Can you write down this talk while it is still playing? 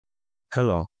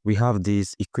Hello, we have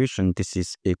this equation. This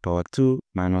is a power 2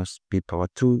 minus b power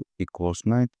 2 equals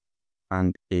 9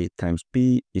 and a times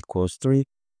b equals 3.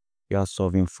 We are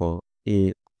solving for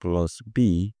a plus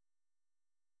b.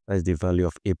 That's the value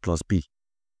of a plus b.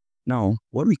 Now,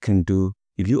 what we can do,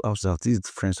 if you observe this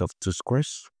difference of two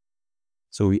squares,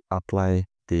 so we apply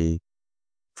the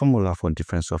formula for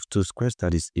difference of two squares.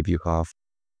 That is, if you have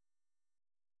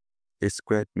a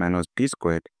squared minus b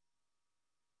squared,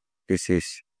 this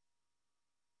is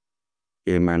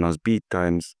a minus b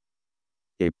times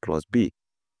a plus b.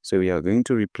 So we are going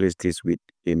to replace this with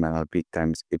a minus b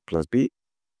times a plus b.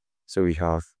 So we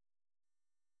have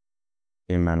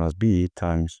a minus b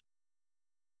times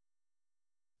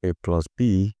a plus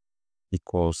b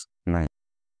equals 9.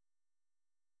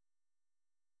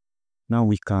 Now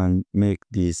we can make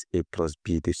this a plus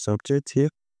b the subject here.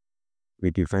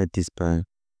 We divide this by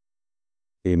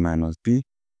a minus b,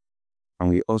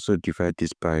 and we also divide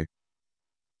this by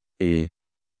a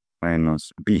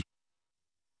minus b.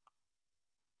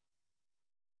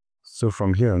 So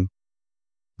from here,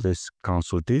 let's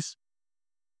cancel this.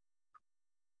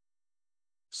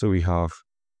 So we have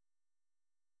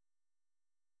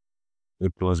a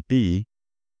plus b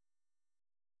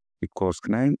equals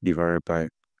 9 divided by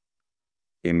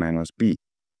a minus b.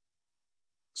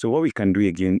 So what we can do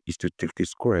again is to take the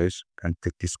squares and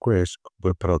take the squares of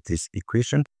both part of this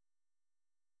equation.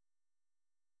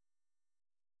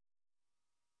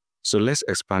 So let's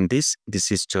expand this.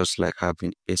 This is just like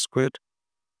having a squared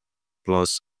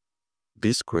plus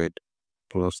b squared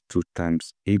plus 2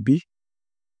 times ab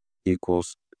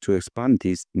equals, to expand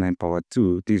this, 9 power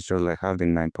 2. This is just like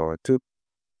having 9 power 2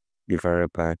 divided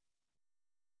by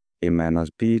a minus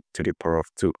b to the power of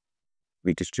 2.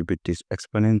 We distribute this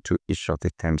exponent to each of the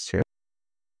terms here.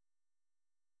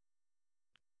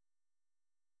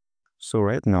 So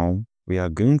right now, we are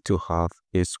going to have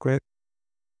a squared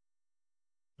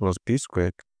plus b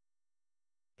squared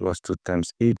plus 2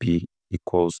 times ab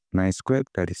equals 9 squared,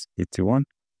 that is 81,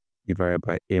 divided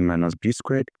by a minus b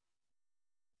squared.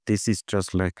 This is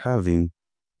just like having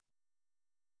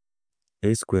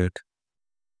a squared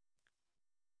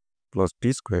plus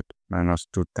b squared minus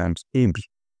 2 times ab.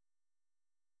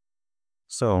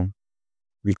 So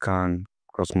we can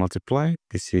cross multiply.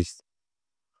 This is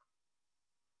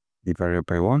divided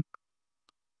by 1.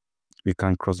 We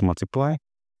can cross multiply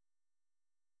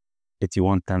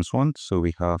 81 times 1. So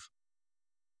we have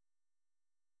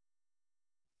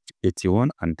 81,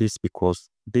 and this, because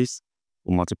this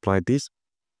will multiply this,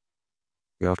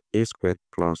 we have a squared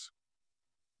plus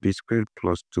b squared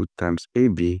plus 2 times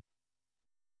ab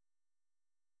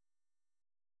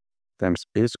times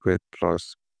a squared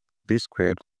plus b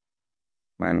squared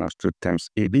minus 2 times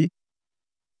ab.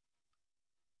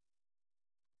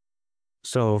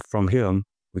 So from here,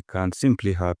 we can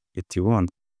simply have 81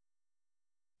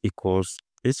 equals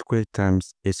a squared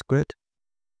times a squared,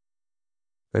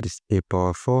 that is a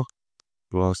power 4,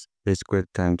 plus a squared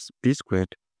times b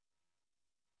squared,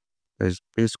 that is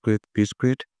a squared b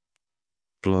squared,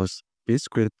 plus b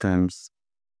squared times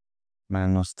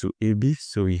minus 2ab.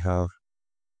 So we have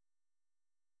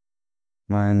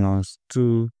minus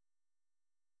 2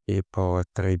 a power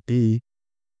 3b.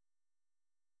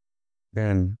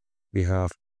 Then we have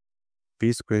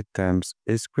b squared times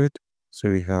a squared. So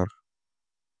we have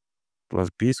plus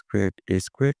b squared a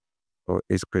squared, or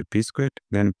a squared b squared.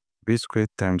 Then b squared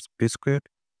times b squared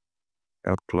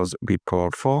plus b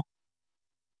power 4.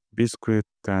 B squared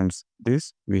times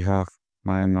this, we have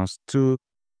minus 2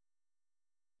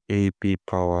 ab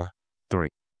power 3.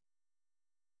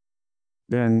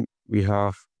 Then we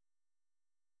have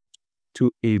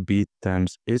 2ab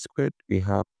times a squared. We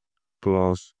have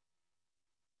plus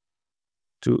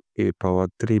 2a power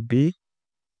 3b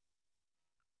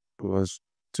plus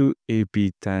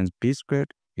 2ab times b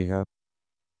squared. We have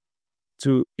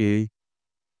 2ab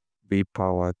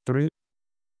power 3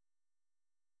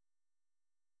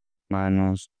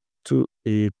 minus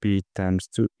 2ab times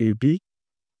 2ab.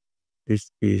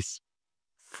 This is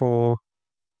 4a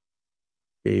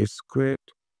squared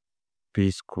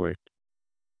b squared.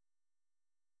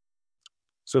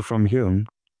 So from here,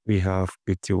 we have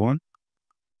 81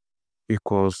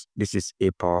 equals, this is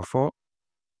a power 4.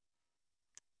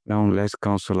 Now let's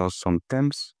cancel out some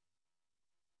terms.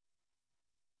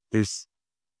 This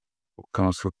will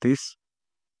cancel this.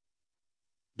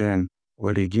 Then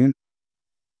what again?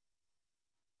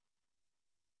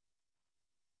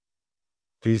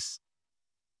 This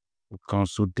will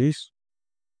cancel this.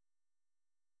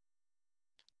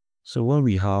 So what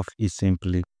we have is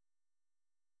simply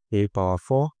a power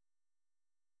 4.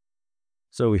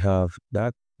 So we have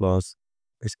that plus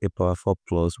is a power 4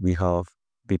 plus we have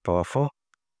b power 4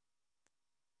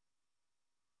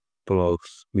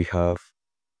 plus we have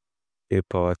a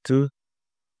power 2,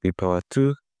 b power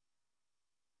 2.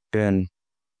 Then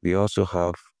we also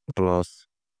have plus,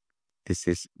 this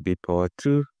is b power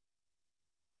 2,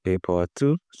 a power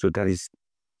 2. So that is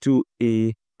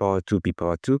 2a power 2, b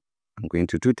power 2. I'm going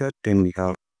to do that. Then we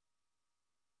have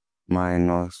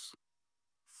minus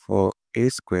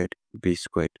 4a squared, b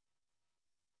squared.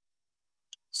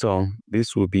 So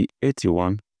this will be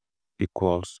 81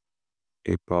 equals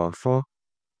a power 4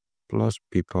 plus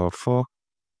b power 4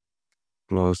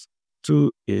 plus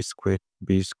 2a squared,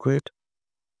 b squared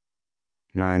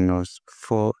minus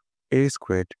 4a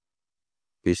squared,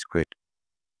 b squared.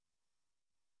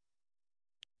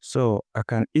 So I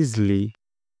can easily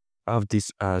have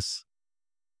this as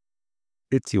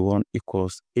 81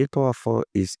 equals a power 4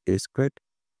 is a squared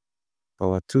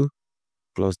power 2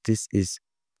 plus this is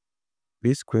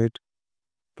b squared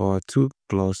power 2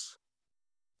 plus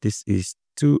this is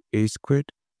 2a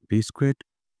squared b squared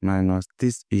minus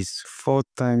this is 4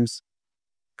 times,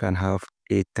 can have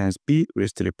a times b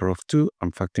raised to the power of 2.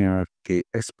 I'm factoring out the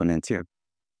exponent here.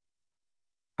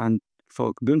 And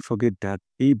don't forget that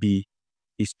ab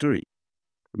is 3.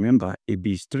 Remember, ab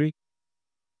is 3.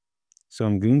 So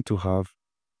I'm going to have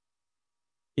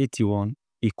 81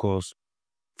 equals,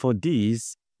 for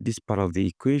this part of the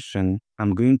equation,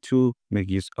 I'm going to make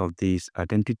use of this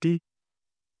identity.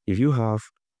 If you have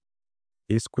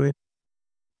a squared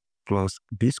plus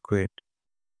b squared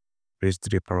raised to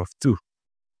the power of 2,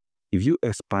 if you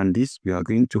expand this, we are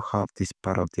going to have this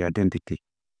part of the identity,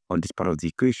 or this part of the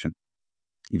equation.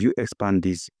 If you expand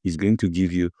this, it's going to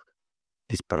give you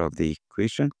this part of the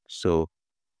equation. So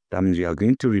that means we are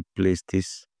going to replace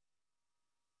this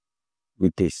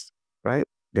with this, right?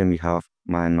 Then we have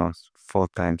minus 4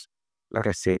 times, like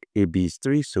I said, ab is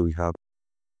 3, so we have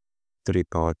 3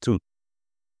 power 2.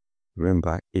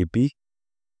 Remember, ab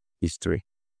is 3.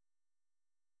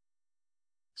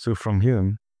 So from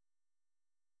here,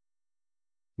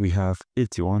 we have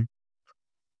 81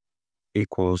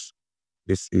 equals,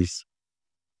 this is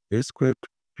a squared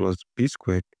plus b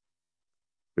squared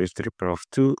raised to the power of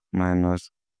 2 minus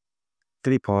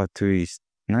 3 power 2 is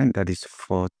 9, that is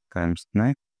 4 times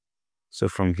 9. So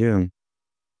from here,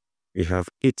 we have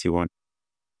 81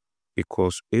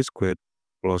 equals a squared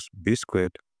plus b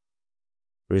squared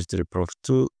raised to the power of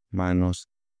 2 minus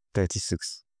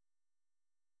 36.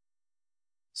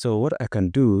 So what I can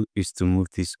do is to move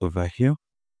this over here.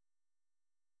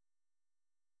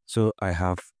 So I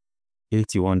have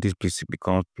 81, this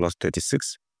becomes plus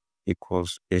 36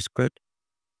 equals a squared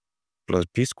plus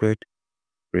b squared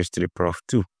raised to the power of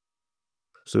 2.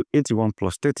 So 81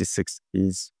 plus 36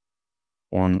 is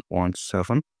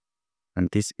 117, and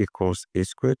this equals a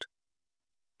squared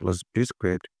plus b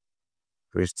squared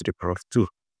raised to the power of 2.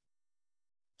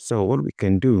 So what we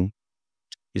can do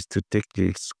is to take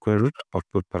the square root of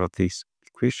both part of this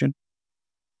equation.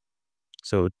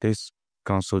 So this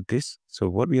cancel this. So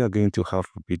what we are going to have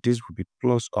will be, this will be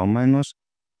plus or minus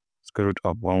square root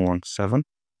of 117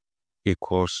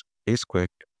 equals a squared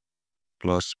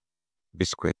plus b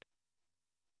squared.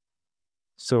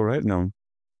 So right now,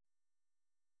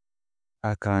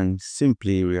 I can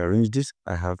simply rearrange this.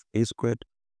 I have a squared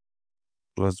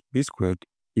plus b squared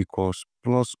equals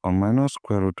plus or minus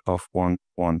square root of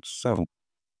 117.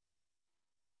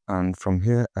 And from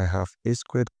here, I have a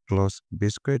squared plus b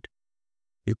squared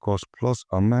equals plus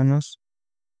or minus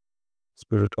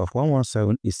square root of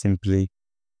 117 is simply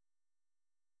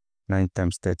 9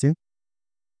 times 13.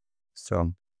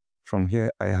 So from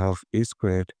here, I have a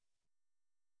squared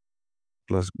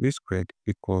plus b squared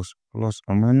equals plus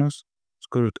or minus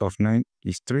square root of 9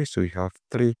 is 3. So we have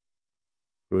 3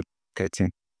 root 13.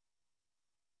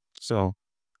 So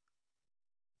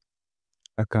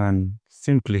I can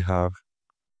simply have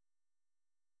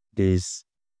this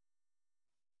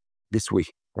way,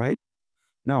 right?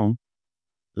 Now,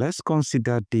 let's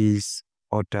consider this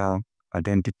other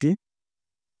identity.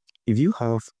 If you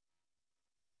have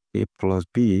a plus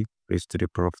b raised to the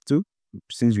power of 2,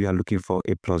 since we are looking for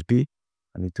a plus b,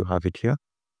 I need to have it here.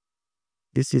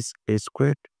 This is a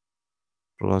squared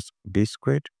plus b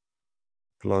squared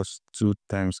plus 2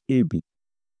 times ab.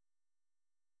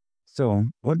 So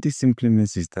what this simply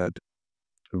means is that,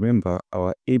 remember,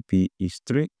 our ab is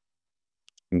 3.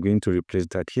 I'm going to replace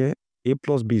that here. A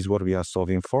plus b is what we are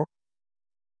solving for.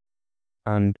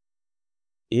 And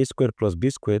a squared plus b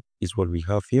squared is what we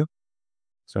have here.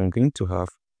 So I'm going to have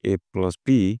a plus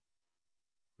b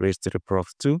raised to the power of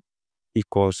 2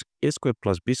 equals a squared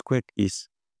plus b squared is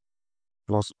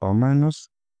plus or minus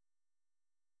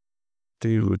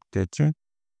 3 root 13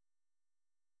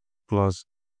 plus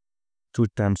 2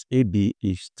 times AB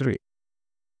is 3.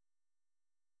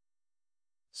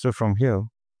 So from here,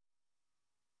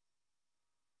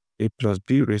 a plus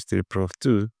b raised to the power of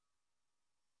 2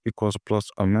 equals plus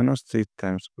or minus 3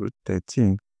 times root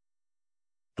 13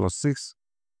 plus 6.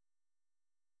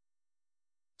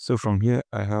 So from here,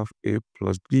 I have a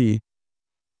plus b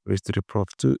raised to the power of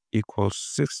 2 equals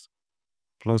 6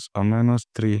 plus or minus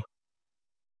 3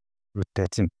 root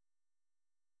 13.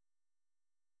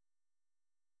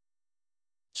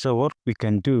 So what we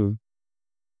can do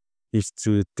is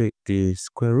to take the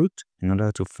square root in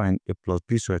order to find a plus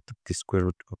b. So I took the square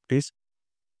root of this,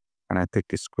 and I take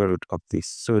the square root of this.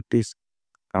 So this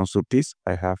cancel this.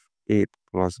 I have a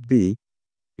plus b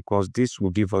equals this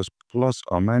will give us plus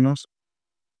or minus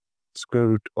square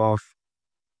root of,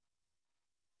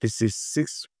 this is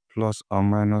 6 plus or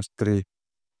minus 3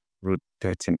 root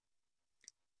 13.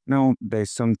 Now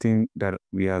there's something that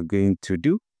we are going to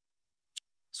do.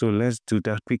 So let's do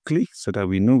that quickly so that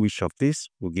we know which of these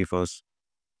will give us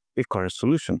a correct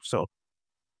solution. So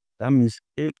that means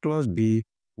a plus b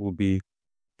will be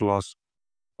plus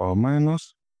or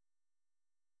minus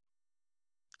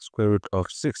square root of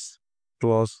 6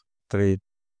 plus 3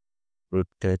 root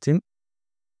 13.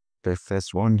 The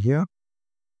first one here.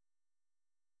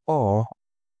 Or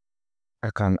I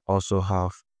can also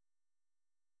have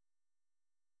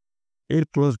a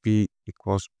plus b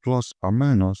equals plus or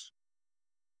minus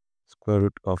square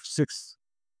root of 6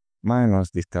 minus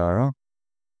the term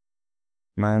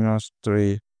minus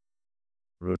 3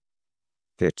 root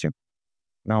 13.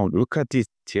 Now look at this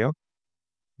here.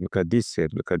 Look at this here.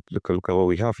 Look at what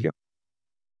we have here.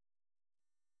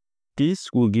 This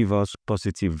will give us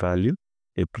positive value.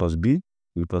 A plus b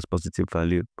will give us positive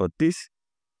value. But this,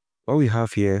 what we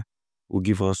have here, will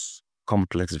give us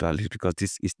complex values because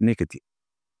this is negative.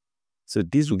 So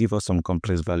this will give us some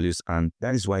complex values, and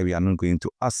that is why we are not going to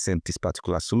accept this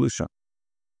particular solution.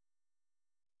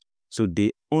 So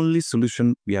the only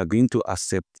solution we are going to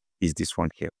accept is this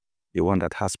one here, the one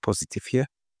that has positive here,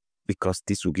 because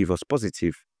this will give us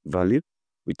positive value,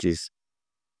 which is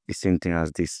the same thing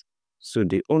as this. So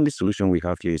the only solution we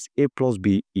have here is a plus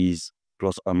b is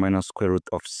plus or minus square root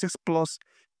of 6 plus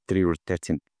 3 root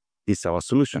 13. This is our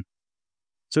solution.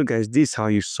 So guys, this is how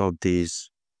you solve this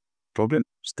problem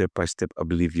step by step. I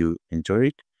believe you enjoy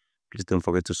it. Please don't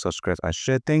forget to subscribe and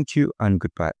share. Thank you and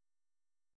goodbye.